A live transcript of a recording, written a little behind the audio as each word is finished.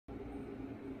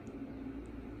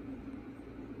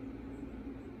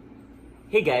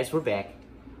Hey guys, we're back.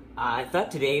 I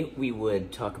thought today we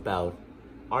would talk about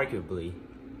arguably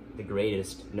the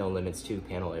greatest NoLimits 2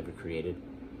 panel ever created.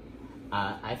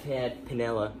 I've had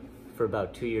Panella for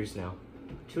about 2 years now.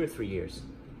 2 or 3 years.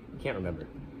 Can't remember.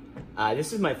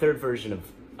 This is my third version of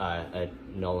a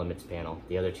NoLimits panel.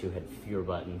 The other two had fewer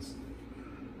buttons.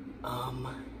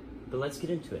 But let's get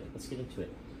into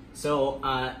it. So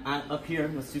up here,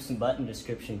 let's do some button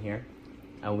description here.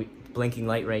 Blinking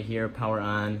light right here, power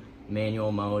on,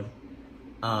 manual mode.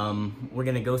 We're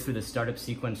gonna go through the startup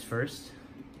sequence first.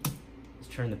 Let's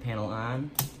turn the panel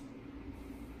on,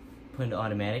 put into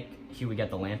automatic. Here we got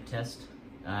the lamp test.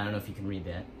 I don't know if you can read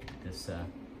that. This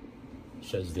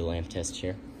shows the lamp test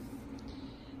here.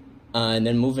 And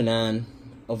then moving on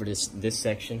over to this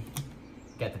section,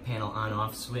 got the panel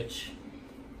on-off switch.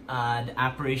 The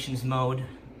operations mode,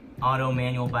 auto,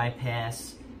 manual,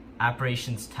 bypass,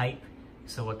 operations type,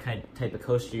 so what type of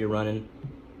coaster you're running,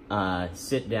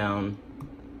 sit down,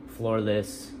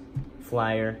 floorless,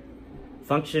 flyer,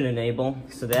 function enable,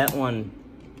 so that one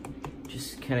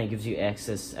just kind of gives you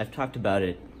access. I've talked about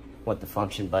it, what the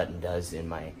function button does in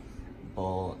my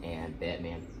Bull and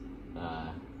Batman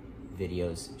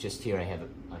videos. Just here I have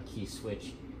a key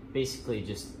switch, basically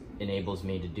just enables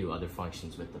me to do other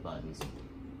functions with the buttons.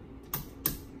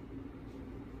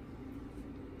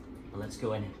 Let's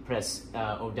go ahead and press,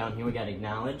 down here we got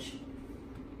acknowledge.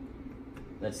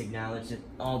 Let's acknowledge that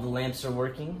all the lamps are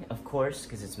working, of course,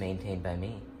 because it's maintained by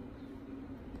me.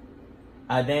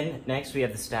 Then next we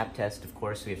have the stop test, of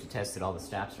course. We have to test that all the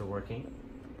stops are working.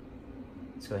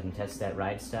 Let's go ahead and test that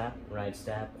ride stop,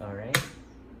 all right.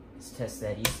 Let's test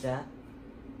that e-stop.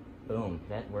 Boom,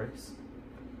 that works.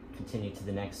 Continue to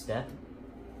the next step.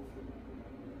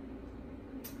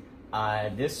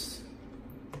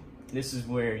 This is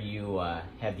where you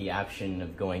have the option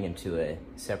of going into a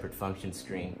separate function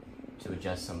screen to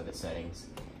adjust some of the settings.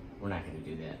 We're not going to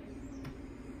do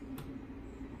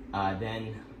that.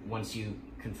 Then, once you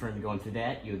confirm going through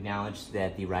that, you acknowledge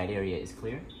that the ride area is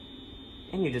clear,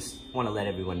 and you just want to let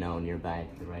everyone know nearby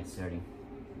the ride starting.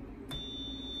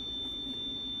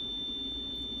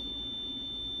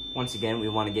 Once again, we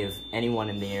want to give anyone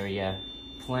in the area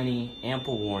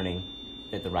ample warning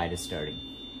that the ride is starting.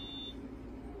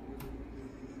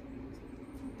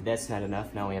 But that's not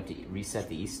enough. Now we have to reset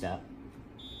the e-stop.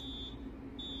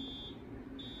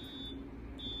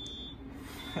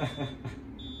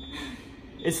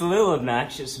 It's a little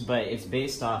obnoxious, but it's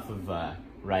based off of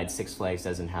ride Six Flags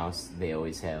Dozen House. They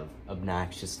always have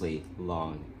obnoxiously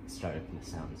long startup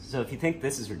sounds. So if you think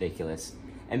this is ridiculous,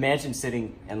 imagine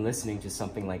sitting and listening to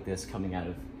something like this coming out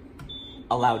of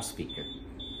a loudspeaker,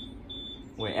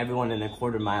 where everyone in a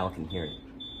quarter mile can hear it.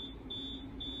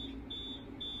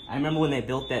 I remember when they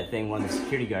built that thing, one of the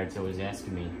security guards always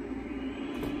asking me,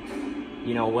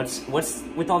 you know, what's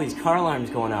with all these car alarms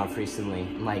going off recently?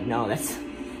 I'm like, no, that's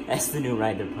the new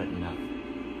ride they're putting up.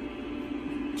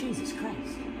 Jesus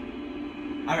Christ.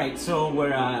 All right, so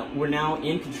we're now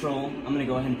in control. I'm gonna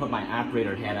go ahead and put my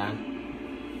operator hat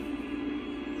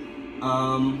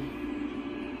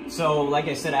on. So like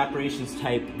I said, operations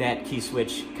type, that key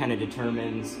switch kind of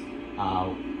determines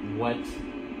what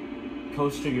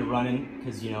coaster you're running,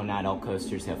 because you know not all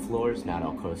coasters have floors, not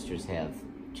all coasters have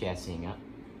chassis up.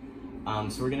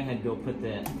 So we're gonna head and go put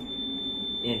that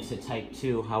into type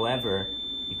 2. However,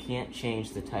 you can't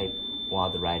change the type while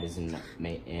the ride is in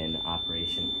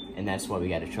operation, and that's why we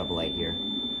got a trouble light here.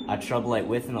 A trouble light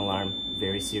with an alarm,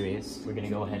 very serious. We're gonna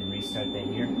go ahead and restart that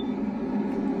here.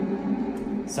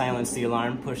 Silence the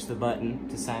alarm, push the button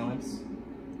to silence.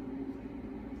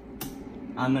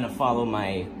 I'm gonna follow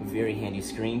my very handy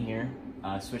screen here.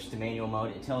 Switch to manual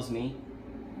mode. It tells me,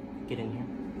 get in here.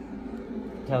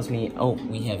 It tells me, oh,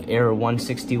 we have error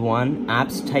 161.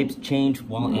 Ops types change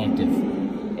while active.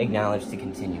 Acknowledge to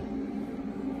continue.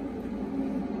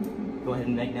 Go ahead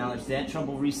and acknowledge that.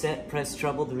 Trouble reset. Press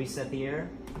trouble to reset the error.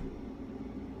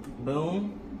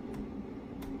 Boom.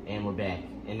 And we're back.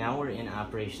 And now we're in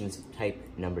operations type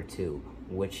number 2,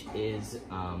 which is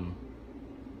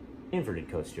inverted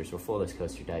coasters, or floorless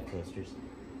coaster, dive coasters.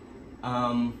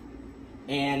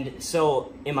 And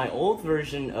so in my old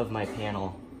version of my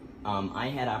panel, I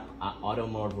had auto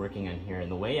mode working on here,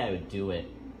 and the way I would do it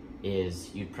is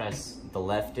you'd press the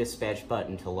left dispatch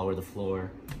button to lower the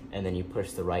floor, and then you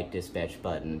push the right dispatch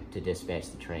button to dispatch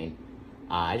the train.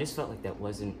 I just felt like that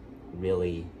wasn't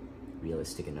really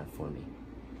realistic enough for me.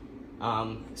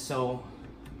 So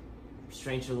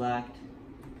restraints are locked,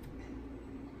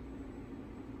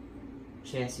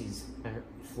 chassis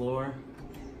floor,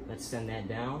 let's send that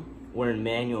down. We're in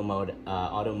manual mode.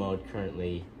 Auto mode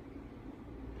currently,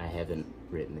 I haven't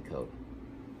written the code.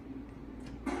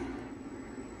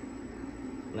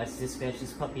 Let's dispatch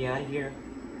this puppy out of here.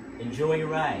 Enjoy your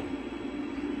ride.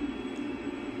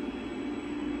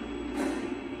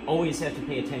 Always have to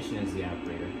pay attention as the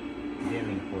operator.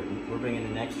 Very important. We're bringing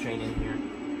the next train in here.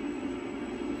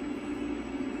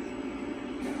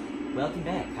 Welcome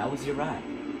back. How was your ride?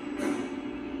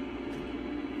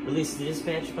 Release the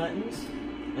dispatch buttons.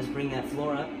 Let's bring that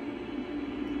floor up.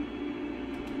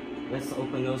 Let's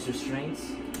open those restraints.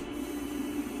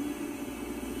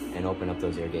 And open up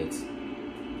those air gates.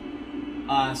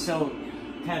 So,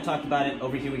 kind of talked about it.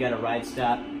 Over here we got a ride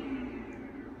stop.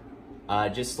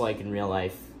 Just like in real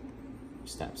life,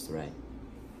 stops the ride.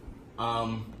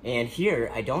 And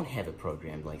here, I don't have it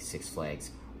programmed like Six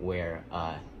Flags, where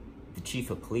the chief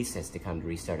of police has to come to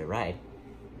restart a ride.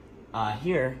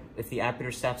 Here, if the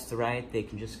operator stops the ride, they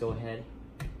can just go ahead,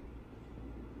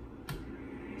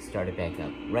 start it back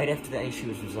up. Right after the issue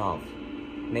is resolved.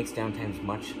 Makes downtimes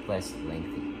much less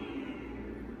lengthy.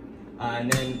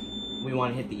 And then we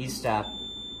want to hit the E-stop.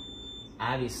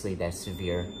 Obviously that's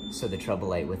severe, so the trouble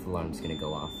light with alarm is going to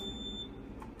go off.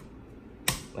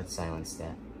 Let's silence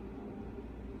that.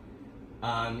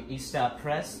 E-stop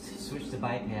pressed, switch to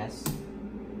bypass.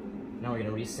 Now we're going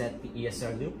to reset the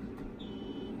ESR loop.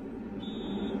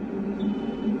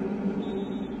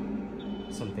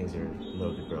 Some things are a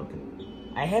little bit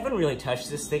broken. I haven't really touched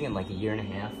this thing in like a year and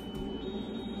a half.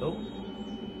 Oh.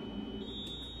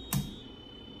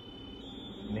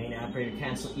 Main operator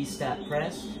cancel, E-stop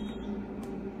pressed.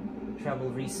 Trouble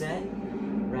reset.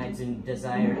 Ride's in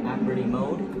desired operating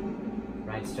mode.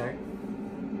 Ride start.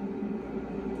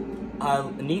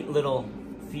 A neat little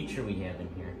feature we have in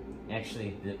here.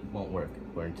 Actually, it won't work.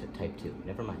 We're into type 2.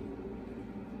 Never mind.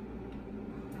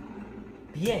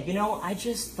 But yeah, you know, I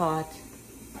just thought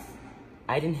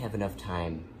I didn't have enough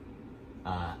time.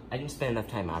 I didn't spend enough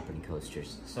time operating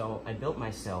coasters. So I built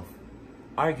myself,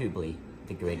 arguably,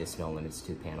 the greatest NoLimits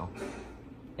 2 panel.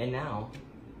 And now,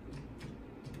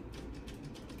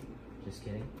 just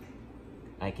kidding,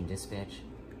 I can dispatch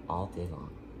all day long.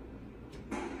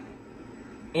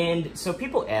 And so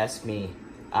people ask me,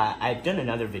 I've done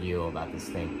another video about this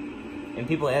thing, and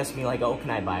people ask me like, oh, can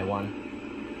I buy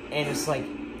one? And it's like,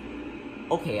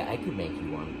 okay, I could make you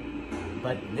one,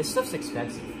 but this stuff's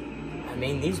expensive. I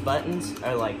mean, these buttons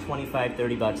are like 25,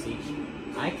 30 bucks each.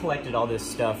 I collected all this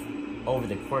stuff over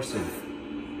the course of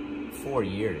 4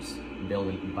 years,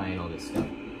 buying all this stuff.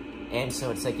 And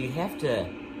so it's like, you have to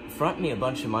front me a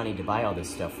bunch of money to buy all this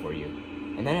stuff for you.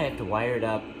 And then I have to wire it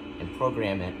up and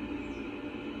program it.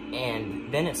 And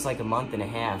then it's like a month and a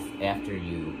half after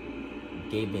you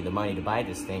gave me the money to buy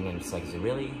this thing, and it's like, is it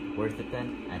really worth it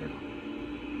then? I don't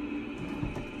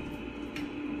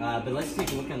know. But let's take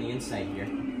a look on the inside here.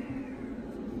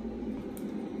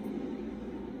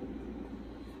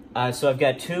 So I've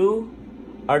got two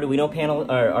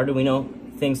Arduino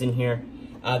things in here.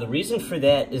 The reason for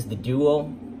that is the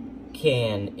Duo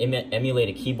can emulate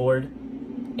a keyboard,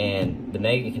 and the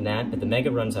Mega cannot, but the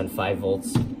Mega runs on 5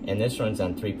 volts, and this runs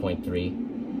on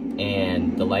 3.3,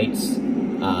 and the lights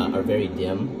are very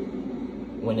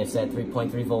dim when it's at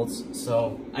 3.3 volts,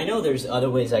 so I know there's other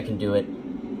ways I can do it,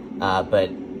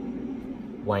 but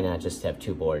why not just have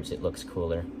 2 boards? It looks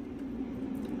cooler.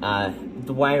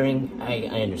 The wiring,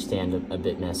 I understand, a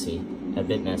bit messy.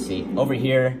 Over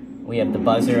here, we have the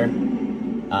buzzer.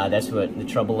 That's what the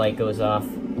trouble light goes off.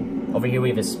 Over here we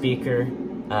have a speaker.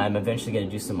 I'm eventually going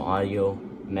to do some audio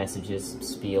messages,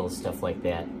 spiels, stuff like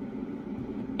that.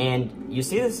 And you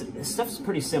see this stuff's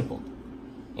pretty simple.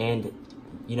 And,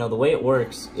 you know, the way it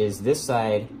works is this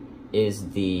side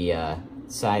is the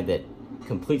side that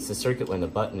completes the circuit when the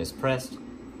button is pressed.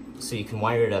 So you can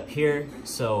wire it up here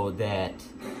so that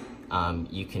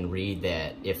you can read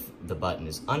that if the button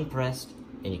is unpressed,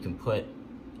 and you can put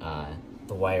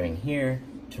the wiring here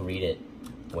to read it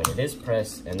when it is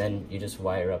pressed, and then you just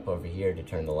wire up over here to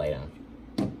turn the light on.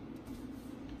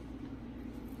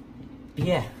 But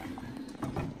yeah,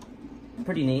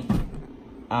 pretty neat.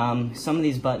 Some of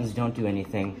these buttons don't do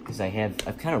anything because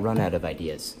I've kind of run out of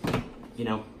ideas. You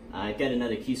know, I've got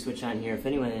another key switch on here. If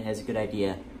anyone has a good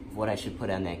idea of what I should put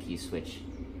on that key switch,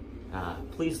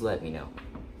 please let me know.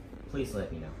 Please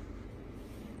let me know.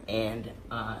 And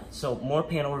so more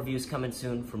panel reviews coming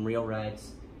soon from real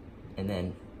rides. And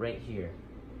then right here,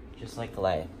 just like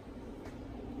Goliath,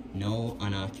 no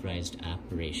unauthorized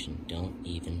operation. Don't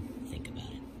even think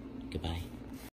about it. Goodbye.